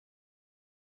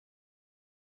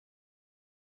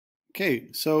Okay,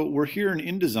 so we're here in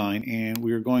InDesign and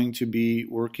we're going to be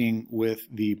working with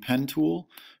the pen tool.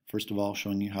 First of all,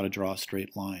 showing you how to draw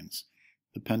straight lines.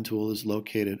 The pen tool is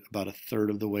located about a third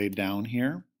of the way down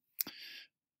here.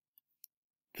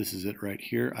 This is it right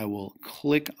here. I will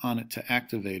click on it to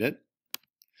activate it.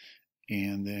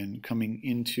 And then coming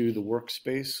into the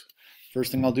workspace,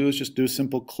 first thing I'll do is just do a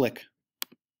simple click.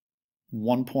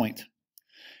 1 point.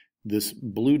 This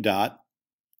blue dot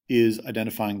is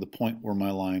identifying the point where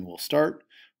my line will start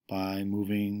by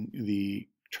moving the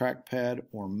trackpad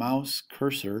or mouse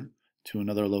cursor to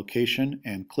another location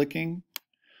and clicking.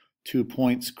 2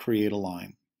 points create a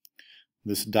line.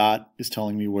 This dot is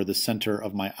telling me where the center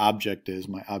of my object is,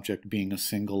 my object being a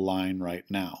single line right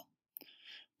now.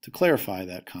 To clarify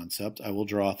that concept, I will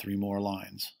draw 3 more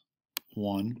lines.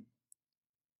 1,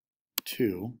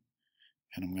 2,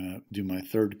 and I'm going to do my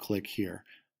third click here.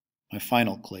 My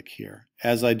final click here.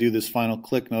 As I do this final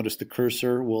click, notice the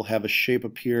cursor will have a shape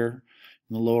appear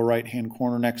in the lower right hand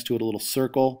corner next to it, a little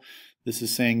circle. This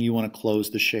is saying you want to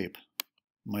close the shape.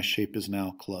 My shape is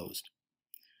now closed.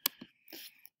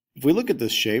 If we look at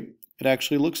this shape, it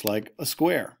actually looks like a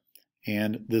square.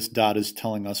 And this dot is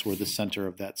telling us where the center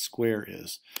of that square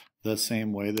is. The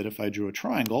same way that if I drew a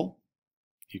triangle,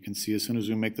 you can see as soon as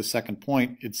we make the second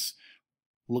point, it's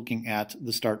looking at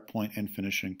the start point and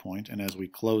finishing point, and as we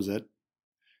close it,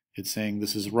 it's saying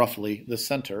this is roughly the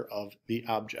center of the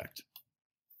object.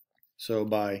 So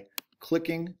by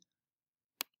clicking,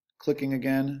 clicking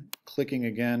again, clicking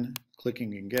again,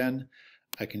 clicking again,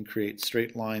 I can create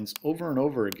straight lines over and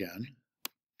over again.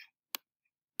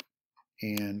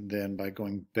 And then by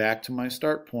going back to my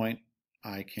start point,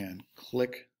 I can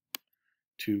click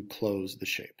to close the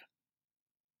shape.